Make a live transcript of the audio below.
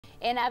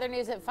In other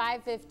news at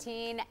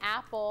 5:15,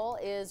 Apple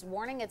is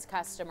warning its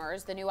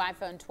customers the new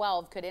iPhone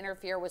 12 could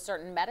interfere with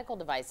certain medical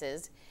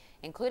devices,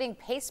 including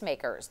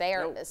pacemakers. They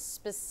are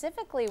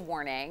specifically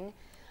warning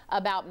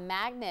about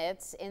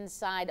magnets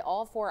inside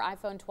all 4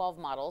 iPhone 12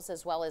 models,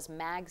 as well as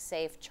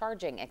MagSafe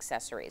charging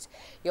accessories.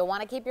 You'll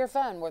want to keep your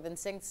phone more than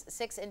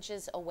 6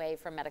 inches away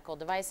from medical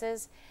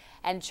devices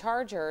and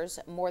chargers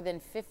more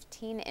than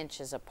 15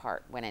 inches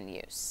apart when in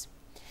use.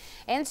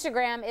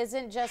 Instagram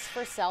isn't just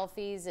for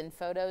selfies and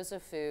photos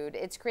of food.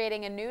 It's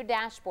creating a new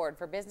dashboard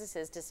for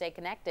businesses to stay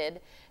connected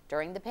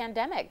during the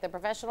pandemic. The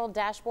professional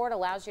dashboard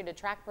allows you to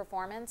track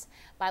performance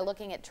by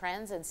looking at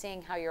trends and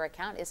seeing how your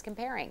account is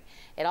comparing.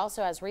 It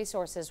also has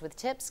resources with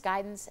tips,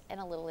 guidance, and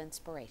a little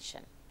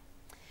inspiration.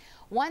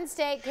 One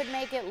state could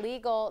make it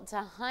legal to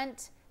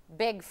hunt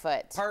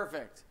Bigfoot.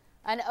 Perfect.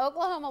 An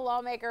Oklahoma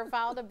lawmaker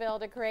filed a bill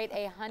to create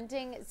a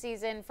hunting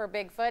season for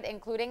Bigfoot,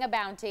 including a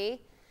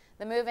bounty.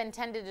 The move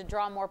intended to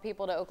draw more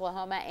people to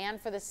Oklahoma and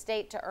for the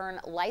state to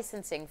earn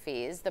licensing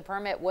fees. The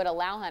permit would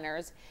allow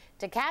hunters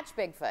to catch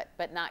Bigfoot,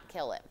 but not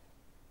kill him.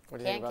 What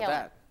do you think about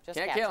that? Just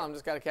Can't kill him,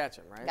 just got to catch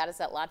him, right? Got to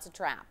set lots of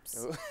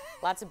traps.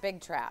 Lots of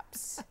big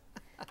traps.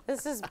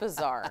 This is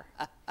bizarre.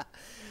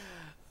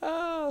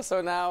 Oh,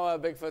 so now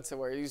Bigfoot's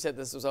where? You said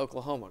this was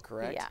Oklahoma,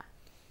 correct? Yeah.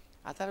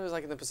 I thought it was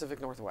like in the Pacific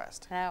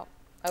Northwest. No.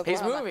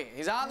 Oklahoma. He's moving.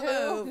 He's on the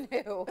move.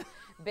 Who knew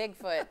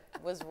Bigfoot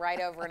was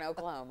right over in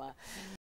Oklahoma?